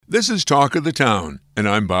This is Talk of the Town, and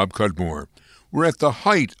I'm Bob Cudmore. We're at the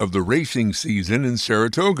height of the racing season in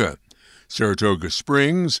Saratoga. Saratoga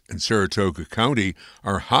Springs and Saratoga County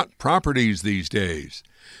are hot properties these days.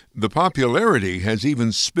 The popularity has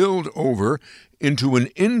even spilled over into an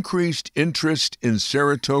increased interest in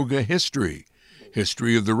Saratoga history.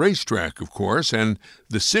 History of the racetrack, of course, and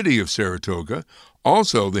the city of Saratoga.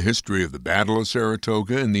 Also, the history of the Battle of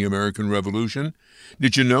Saratoga and the American Revolution.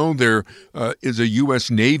 Did you know there is a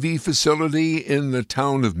U.S. Navy facility in the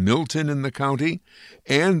town of Milton in the county?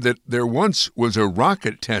 And that there once was a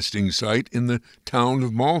rocket testing site in the town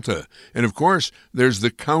of Malta. And, of course, there's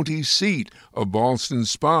the county seat of Ballston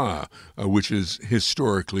Spa, which is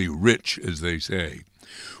historically rich, as they say.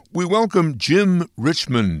 We welcome Jim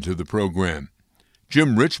Richmond to the program.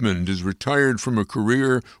 Jim Richmond is retired from a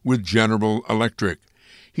career with General Electric.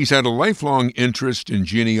 He's had a lifelong interest in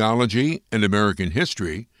genealogy and American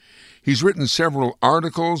history. He's written several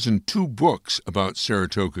articles and 2 books about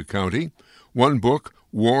Saratoga County. One book,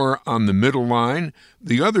 War on the Middle Line.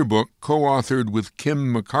 The other book, co-authored with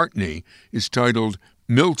Kim McCartney, is titled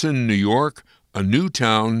Milton, New York, A New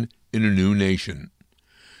Town in a New Nation.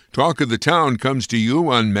 Talk of the Town comes to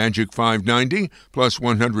you on Magic 590 plus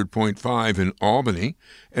 100.5 in Albany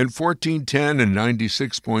and 1410 and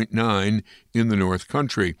 96.9 in the North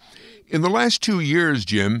Country. In the last 2 years,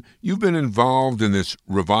 Jim, you've been involved in this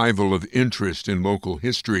revival of interest in local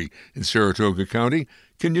history in Saratoga County.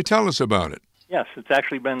 Can you tell us about it? Yes, it's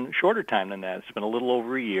actually been a shorter time than that. It's been a little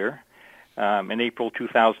over a year. In April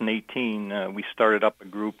 2018, we started up a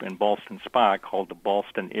group in Ballston Spa called the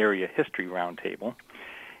Ballston Area History Roundtable.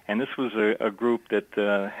 And this was a group that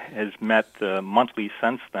has met monthly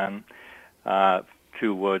since then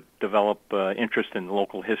to develop interest in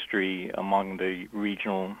local history among the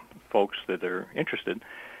regional folks that are interested.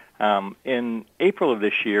 In April of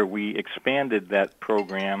this year, we expanded that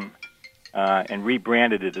program and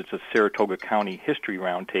rebranded it as a Saratoga County History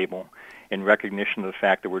Roundtable in recognition of the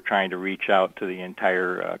fact that we're trying to reach out to the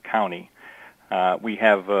entire county. We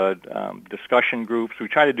have discussion groups. We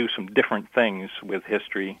try to do some different things with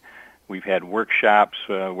history. We've had workshops.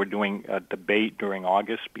 We're doing a debate during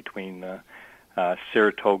August between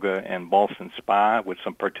Saratoga and Ballston Spa with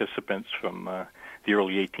some participants from the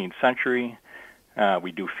early 18th century.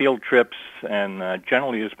 We do field trips, and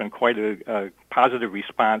generally there's been quite a positive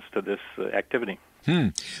response to this activity.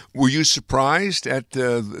 Were you surprised at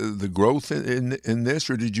the growth in this,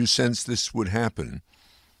 or did you sense this would happen?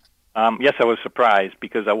 Yes, I was surprised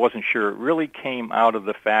because I wasn't sure. It really came out of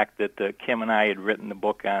the fact that Kim and I had written the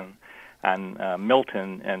book on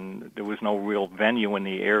Milton, and there was no real venue in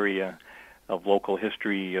the area of local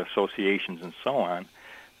history associations and so on.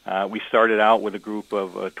 We started out with a group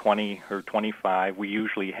of 20 or 25. We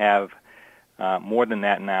usually have more than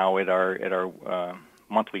that now at our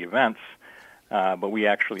monthly events, but we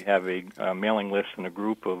actually have a mailing list and a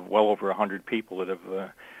group of well over 100 people that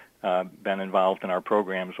have been involved in our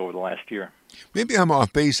programs over the last year. Maybe I'm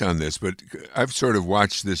off base on this, but I've sort of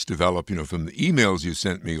watched this develop, from the emails you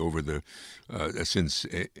sent me over since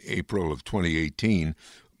April of 2018.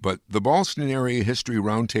 But the Ballston Area History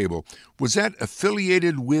Roundtable, was that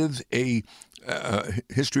affiliated with a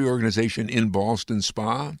history organization in Ballston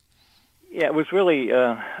Spa? Yeah, it was really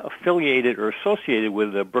affiliated or associated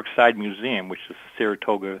with the Brookside Museum, which is the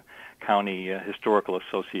Saratoga County Historical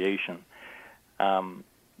Association.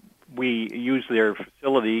 We use their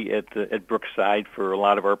facility at Brookside for a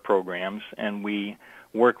lot of our programs, and we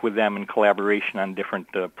work with them in collaboration on different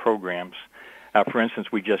programs. For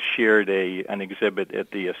instance, we just shared an exhibit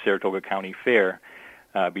at the Saratoga County Fair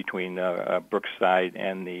between Brookside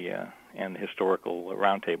and the Historical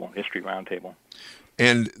Roundtable, History Roundtable.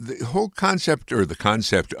 And the whole concept, or the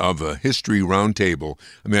concept of a history roundtable,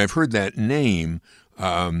 I've heard that name.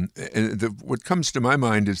 What comes to my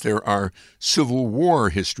mind is there are Civil War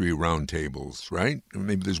history roundtables, right?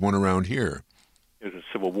 Maybe there's one around here. There's a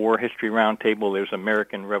Civil War history roundtable. There's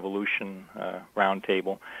American Revolution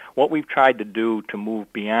roundtable. What we've tried to do to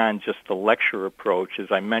move beyond just the lecture approach,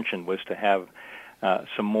 as I mentioned, was to have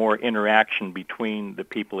some more interaction between the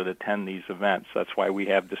people that attend these events. That's why we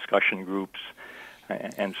have discussion groups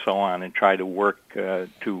and so on, and try to work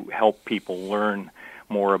to help people learn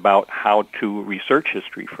more about how to research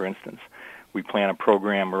history, for instance. We plan a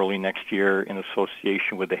program early next year in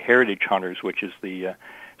association with the Heritage Hunters, which is the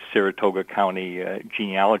Saratoga County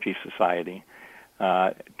Genealogy Society,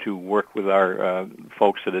 to work with our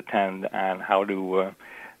folks that attend on how to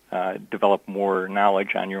develop more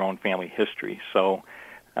knowledge on your own family history. So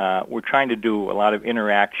we're trying to do a lot of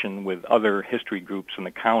interaction with other history groups in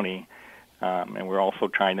the county, and we're also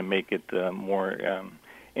trying to make it more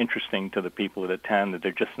interesting to the people that attend, that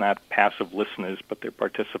they're just not passive listeners, but they're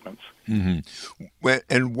participants. Mm-hmm. Well,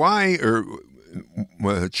 and why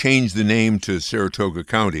change the name to Saratoga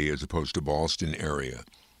County as opposed to Ballston area?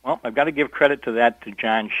 Well, I've got to give credit to that to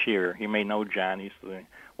John Shear. You may know John. He's the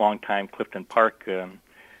longtime Clifton Park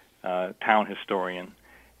town historian.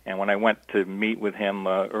 And when I went to meet with him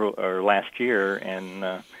last year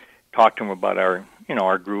and talked to him about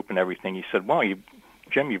our group and everything, he said, "Well,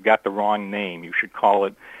 Jim, you've got the wrong name. You should call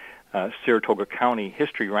it Saratoga County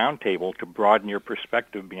History Roundtable to broaden your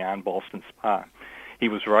perspective beyond Ballston Spa." He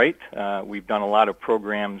was right. We've done a lot of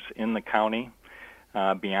programs in the county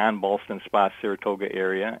beyond Ballston Spa, Saratoga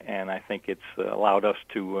area, and I think it's allowed us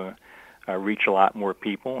to reach a lot more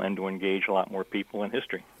people and to engage a lot more people in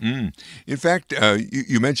history. In fact,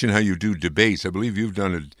 you mentioned how you do debates. I believe you've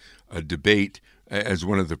done a debate as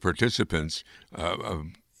one of the participants,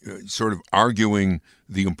 sort of arguing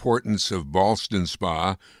the importance of Ballston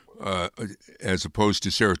Spa as opposed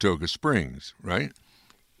to Saratoga Springs, right?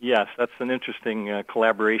 Yes, that's an interesting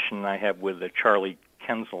collaboration I have with Charlie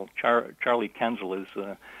Kenzel. Charlie Kenzel is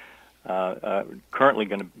currently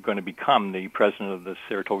going to become the president of the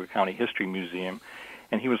Saratoga County History Museum,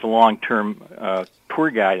 and he was a long-term tour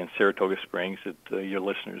guide in Saratoga Springs that your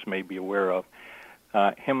listeners may be aware of.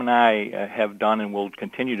 Him and I have done and will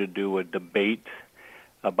continue to do a debate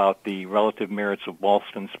about the relative merits of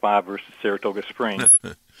Ballston Spa versus Saratoga Springs,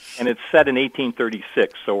 and it's set in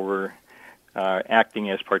 1836, so we're acting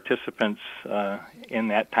as participants in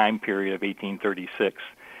that time period of 1836.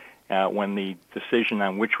 When the decision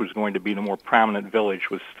on which was going to be the more prominent village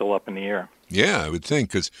was still up in the air. Yeah, I would think,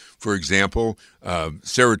 because, for example,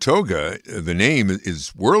 Saratoga, the name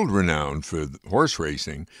is world-renowned for horse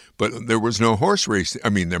racing, but there was no horse racing. I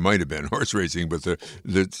mean, there might have been horse racing, but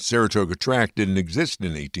the Saratoga track didn't exist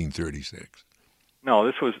in 1836. No,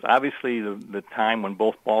 this was obviously the time when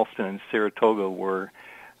both Ballston and Saratoga were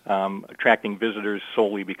attracting visitors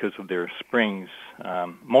solely because of their springs,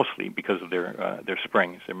 mostly because of their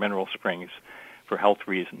springs, their mineral springs, for health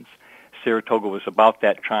reasons. Saratoga was about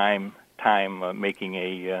that time making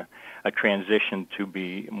a transition to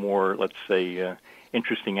be more, let's say,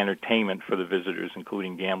 interesting entertainment for the visitors,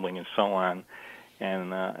 including gambling and so on.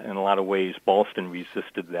 And in a lot of ways, Ballston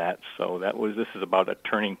resisted that. So this is about a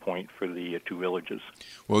turning point for the two villages.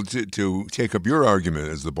 Well, to take up your argument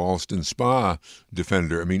as the Ballston Spa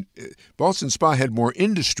defender, I mean, Ballston Spa had more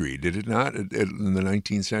industry, did it not, in the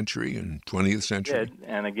 19th century and 20th century? It did.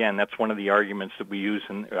 And again, that's one of the arguments that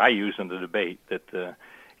I use in the debate, that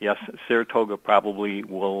yes, Saratoga probably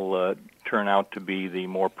will turn out to be the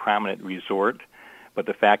more prominent resort, but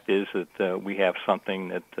the fact is that we have something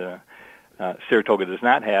that Saratoga does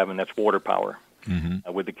not have, and that's water power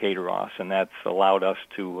with the Cateros, and that's allowed us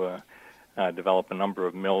to develop a number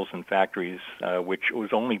of mills and factories, which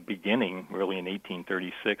was only beginning really in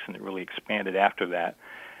 1836, and it really expanded after that.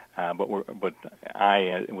 But with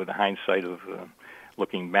the hindsight of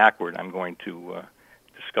looking backward, I'm going to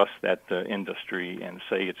discuss that industry and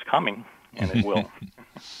say it's coming, and it will.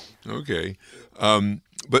 Okay,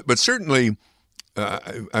 but certainly,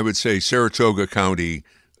 I would say Saratoga County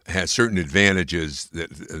has certain advantages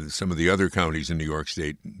that some of the other counties in New York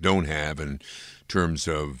State don't have in terms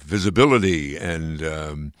of visibility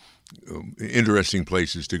and interesting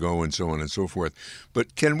places to go and so on and so forth.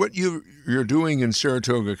 But Ken, what you're doing in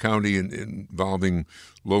Saratoga County involving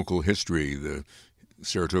local history, the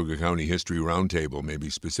Saratoga County History Roundtable maybe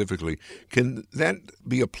specifically, can that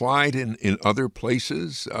be applied in other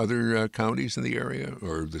places, other counties in the area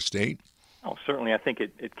or the state? Oh, certainly, I think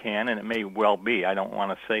it can, and it may well be. I don't want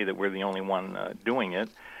to say that we're the only one doing it.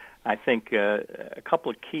 I think a couple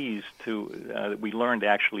of keys that we learned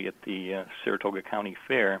actually at the Saratoga County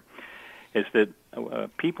Fair is that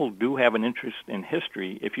people do have an interest in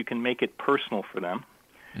history if you can make it personal for them.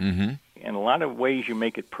 Mm-hmm. And a lot of ways you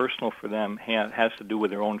make it personal for them has to do with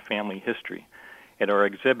their own family history. At our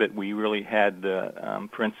exhibit, we really had,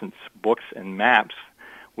 for instance, books and maps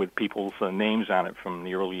with people's names on it from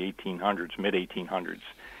the early 1800s, mid-1800s.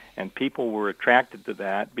 And people were attracted to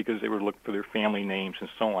that because they were looking for their family names and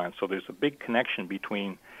so on. So there's a big connection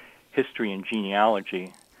between history and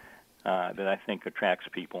genealogy that I think attracts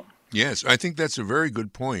people. Yes, I think that's a very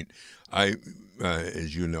good point. I,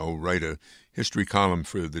 as you know, write a history column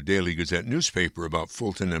for the Daily Gazette newspaper about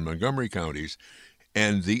Fulton and Montgomery counties,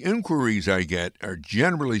 and the inquiries I get are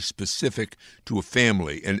generally specific to a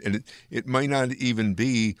family, and it might not even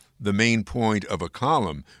be the main point of a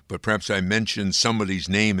column, but perhaps I mention somebody's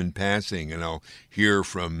name in passing, and I'll hear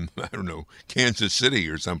from, I don't know, Kansas City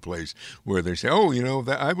or someplace where they say, oh,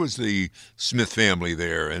 I was the Smith family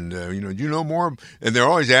there, and, do you know more? And they're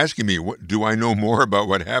always asking me, what do I know more about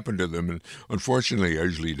what happened to them? And unfortunately, I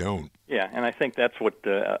usually don't. Yeah, and I think that's what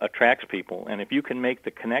attracts people. And if you can make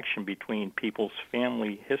the connection between people's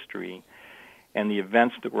family history and the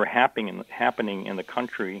events that were happening in the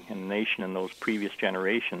country and the nation in those previous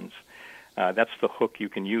generations, that's the hook you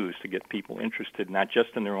can use to get people interested, not just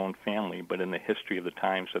in their own family, but in the history of the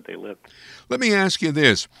times that they lived. Let me ask you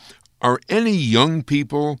this. Are any young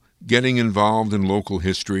people getting involved in local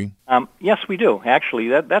history? Yes, we do. Actually,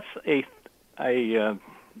 that's a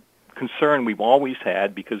concern we've always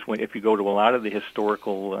had, because if you go to a lot of the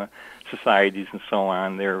historical societies and so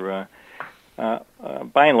on, they're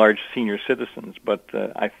by and large senior citizens. But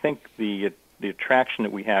I think the attraction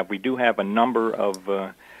that we do have a number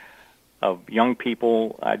of young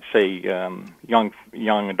people, I'd say young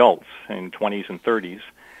adults in 20s and 30s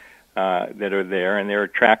that are there, and they're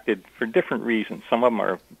attracted for different reasons. Some of them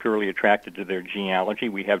are purely attracted to their genealogy.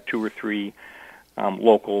 We have 2 or 3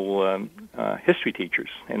 local history teachers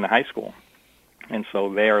in the high school, and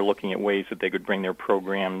so they are looking at ways that they could bring their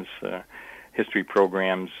programs, history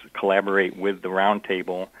programs, collaborate with the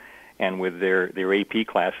roundtable and with their AP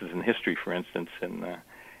classes in history, for instance, in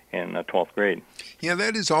 12th grade. Yeah,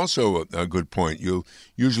 that is also a good point. You'll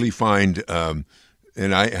usually find, and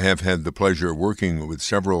I have had the pleasure of working with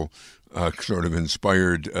several sort of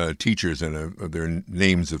inspired teachers, and their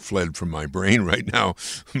names have fled from my brain right now,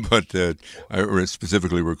 but I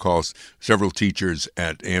specifically recall several teachers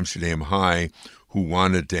at Amsterdam High who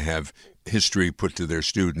wanted to have history put to their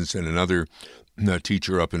students, and another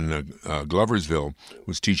teacher up in Gloversville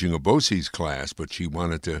was teaching a BOCES class, but she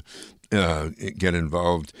wanted to get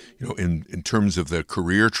involved, in terms of the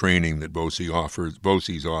career training that BOCES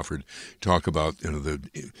offered, talk about,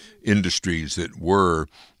 the industries that were,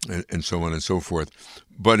 and so on and so forth.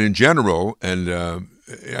 But in general, and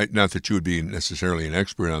not that you would be necessarily an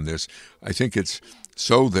expert on this, I think it's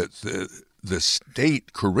so that the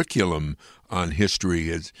state curriculum on history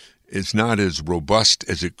is not as robust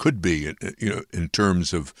as it could be, in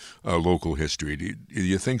terms of local history. Do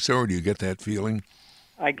you think so, or do you get that feeling?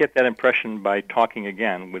 I get that impression by talking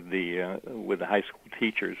again with the high school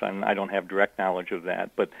teachers. I don't have direct knowledge of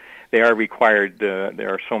that, but they are required. There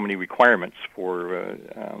are so many requirements for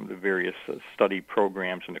the various study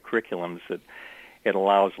programs and the curriculums that it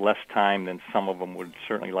allows less time than some of them would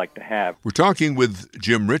certainly like to have. We're talking with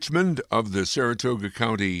Jim Richmond of the Saratoga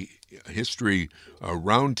County History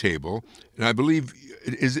Roundtable, and I believe,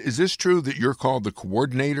 is this true that you're called the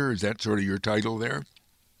coordinator? Is that sort of your title there?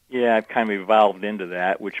 Yeah, I've kind of evolved into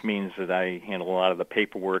that, which means that I handle a lot of the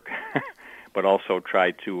paperwork, but also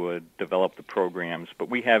try to develop the programs. But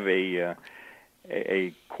we have a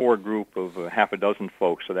core group of half a dozen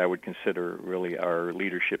folks that I would consider really our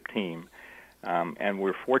leadership team. And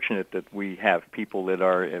we're fortunate that we have people that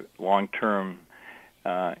are long-term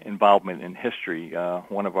involvement in history.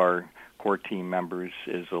 One of our core team members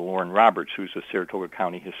is Lauren Roberts, who's a Saratoga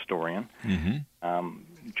County historian. Mm-hmm.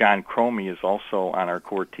 John Cromie is also on our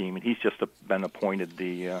core team, and he's just been appointed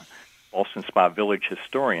the Ballston Spa Village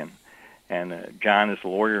historian. And John is a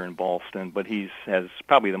lawyer in Ballston, but he has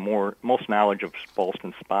probably the most knowledge of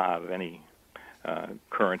Ballston Spa of any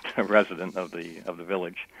current resident of the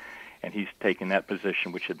village. And he's taken that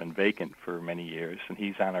position, which had been vacant for many years, and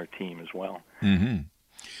he's on our team as well. Mm-hmm.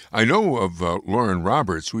 I know of Lauren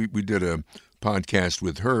Roberts. We did a podcast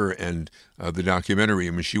with her and the documentary.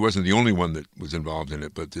 I mean, she wasn't the only one that was involved in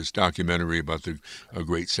it, but this documentary about the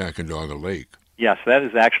Great Sacandaga Lake. Yes, that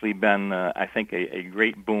has actually been, I think, a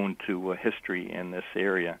great boon to history in this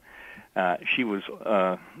area. She was,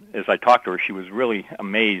 as I talked to her, she was really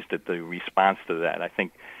amazed at the response to that. I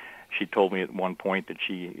think she told me at one point that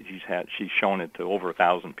she's shown it to over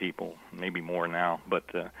 1,000 people, maybe more now. But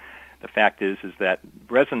the fact is that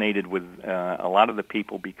resonated with a lot of the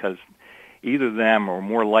people because either them or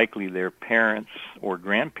more likely their parents or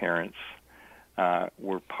grandparents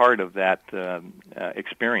were part of that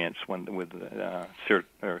experience when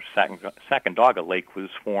Sacandaga Lake was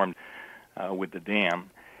formed with the dam,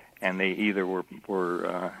 and they either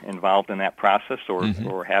were involved in that process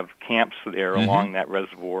or have camps there along that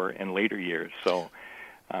reservoir in later years. So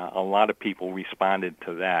a lot of people responded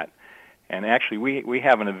to that. And actually, we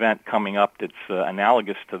have an event coming up that's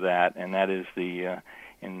analogous to that, and that is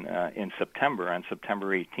in September. On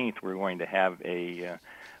September 18th, we're going to have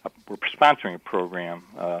we're sponsoring a program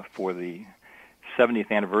for the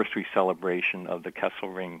 70th anniversary celebration of the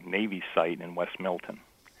Kesselring Navy site in West Milton.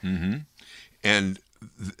 Mm-hmm. And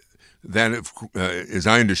that, as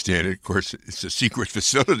I understand it, of course, it's a secret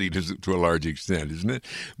facility to a large extent, isn't it?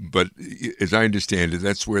 But as I understand it,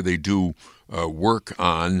 that's where they do work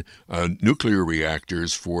on nuclear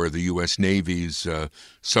reactors for the U.S. Navy's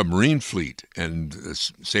submarine fleet, and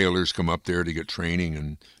sailors come up there to get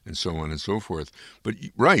training and so on and so forth. But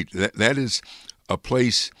right, that is a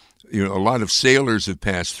place. A lot of sailors have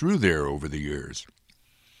passed through there over the years.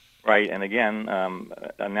 Right, and again,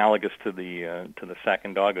 analogous to the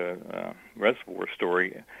Sacandaga Reservoir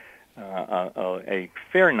story, a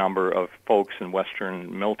fair number of folks in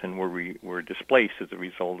western Milton were displaced as a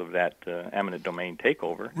result of that eminent domain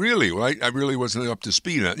takeover. Really? Well, I really wasn't up to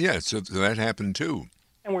speed on it. Yeah, so that happened too.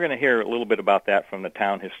 And we're going to hear a little bit about that from the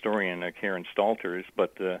town historian, Karen Stalters,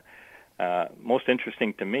 but most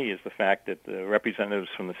interesting to me is the fact that the representatives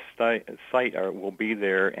from the site will be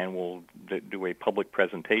there and will do a public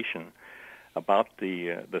presentation about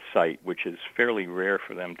the site, which is fairly rare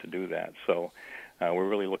for them to do that. So we're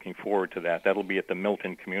really looking forward to that. That'll be at the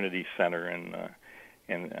Milton Community Center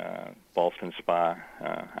in Ballston Spa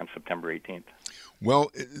on September 18th.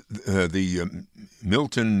 Well, the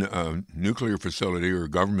Milton nuclear facility or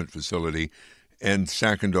government facility and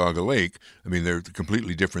Sacandaga Lake, I mean, they're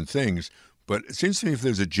completely different things, but it seems to me if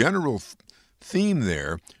there's a general theme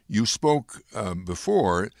there, you spoke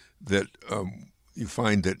before that you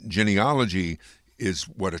find that genealogy is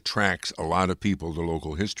what attracts a lot of people to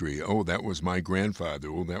local history. Oh, that was my grandfather.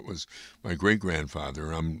 Oh, that was my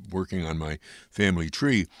great-grandfather. I'm working on my family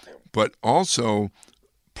tree. But also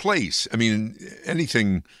place. I mean,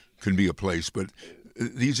 anything can be a place, but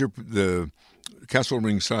these are the Castle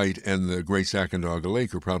Ring site and the Great Sacandaga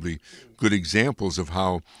Lake are probably good examples of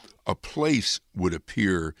how a place would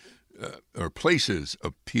appear, or places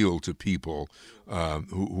appeal to people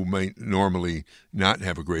who might normally not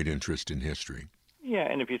have a great interest in history.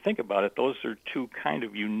 Yeah, and if you think about it, those are two kind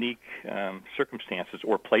of unique circumstances,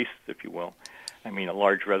 or places, if you will. I mean, a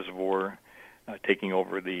large reservoir taking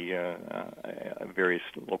over the various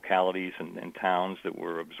localities and towns that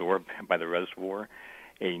were absorbed by the reservoir.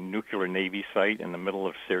 A nuclear Navy site in the middle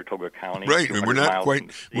of Saratoga County. Right, and we're not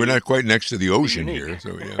quite next to the ocean here,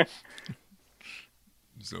 so yeah.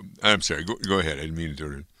 So I'm sorry. Go ahead. I didn't mean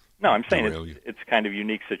to. No, I'm saying it's kind of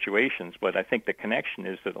unique situations, but I think the connection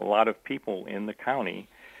is that a lot of people in the county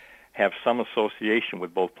have some association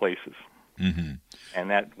with both places, mm-hmm. and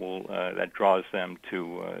that draws them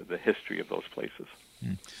to the history of those places.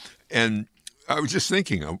 And I was just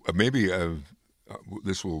thinking, maybe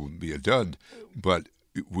this will be a dud, but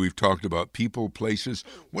we've talked about people, places.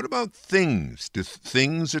 What about things? Do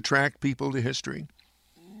things attract people to history?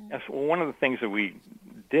 Yes. Well, one of the things that we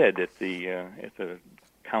did at the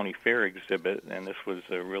county fair exhibit, and this was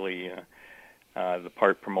really the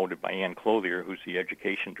part promoted by Ann Clothier, who's the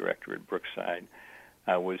education director at Brookside,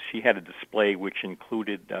 was she had a display which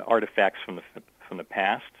included artifacts from the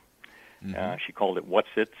past. Mm-hmm. She called it "What's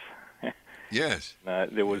It's." Yes.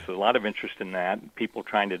 There was a lot of interest in that, people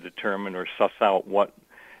trying to determine or suss out what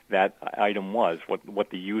that item was, what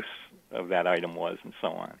the use of that item was, and so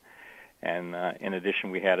on. And in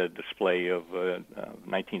addition, we had a display of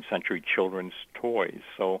 19th century children's toys.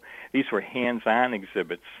 So these were hands-on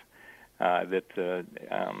exhibits that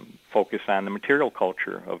focus on the material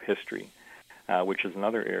culture of history, which is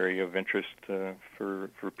another area of interest for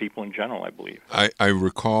people in general, I believe. I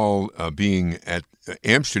recall being at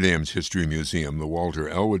Amsterdam's History Museum, the Walter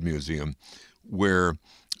Elwood Museum, where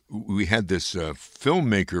we had this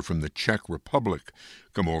filmmaker from the Czech Republic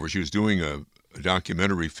come over. She was doing a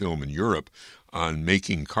documentary film in Europe on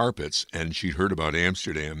making carpets, and she'd heard about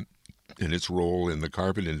Amsterdam and its role in the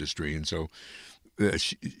carpet industry, and so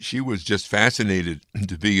she was just fascinated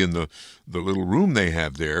to be in the little room they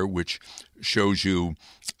have there, which shows you,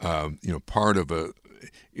 part of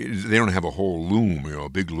they don't have a whole loom, a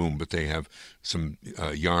big loom, but they have some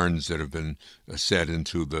yarns that have been set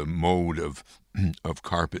into the mode of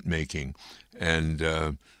carpet making, and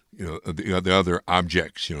the other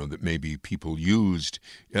objects, that maybe people used,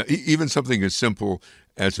 even something as simple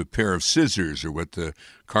as a pair of scissors, or what the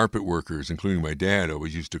carpet workers, including my dad,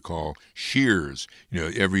 always used to call shears.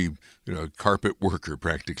 Every carpet worker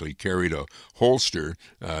practically carried a holster,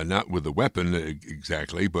 not with a weapon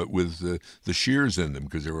exactly, but with the shears in them,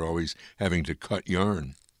 because they were always having to cut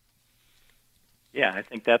yarn. Yeah, I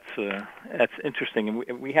think that's interesting.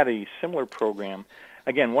 And we had a similar program.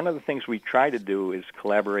 Again, one of the things we try to do is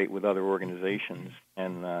collaborate with other organizations.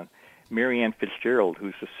 And Mary Ann Fitzgerald,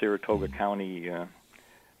 who's the Saratoga County,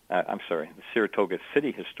 the Saratoga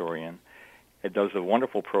City historian, it does a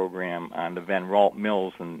wonderful program on the Van Ralt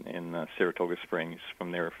Mills in Saratoga Springs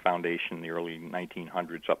from their foundation in the early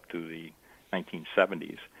 1900s up to the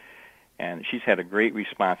 1970s. And she's had a great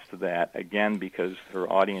response to that, again, because her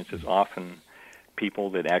audience is often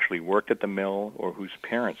people that actually worked at the mill or whose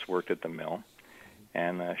parents worked at the mill.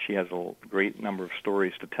 And she has a great number of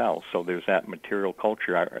stories to tell. So there's that material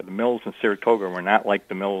culture. The mills in Saratoga were not like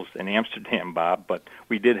the mills in Amsterdam, Bob, but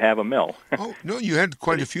we did have a mill. Oh, no, you had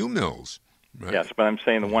quite a few mills. Right? Yes, but I'm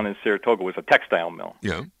saying the one in Saratoga was a textile mill.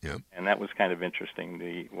 Yeah, yeah. And that was kind of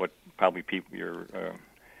interesting. What probably your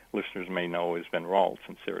listeners may know is Ben Raltz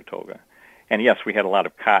in Saratoga. And yes, we had a lot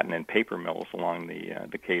of cotton and paper mills along the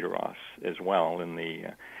Decatur as well in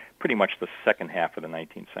the pretty much the second half of the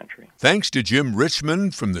 19th century. Thanks to Jim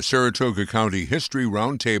Richmond from the Saratoga County History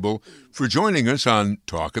Roundtable for joining us on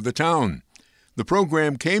Talk of the Town. The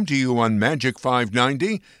program came to you on Magic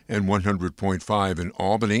 590 and 100.5 in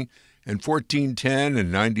Albany and 1410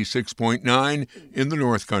 and 96.9 in the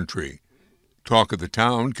North Country. Talk of the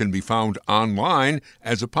Town can be found online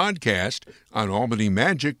as a podcast on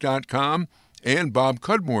albanymagic.com and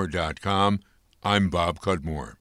bobcudmore.com. I'm Bob Cudmore.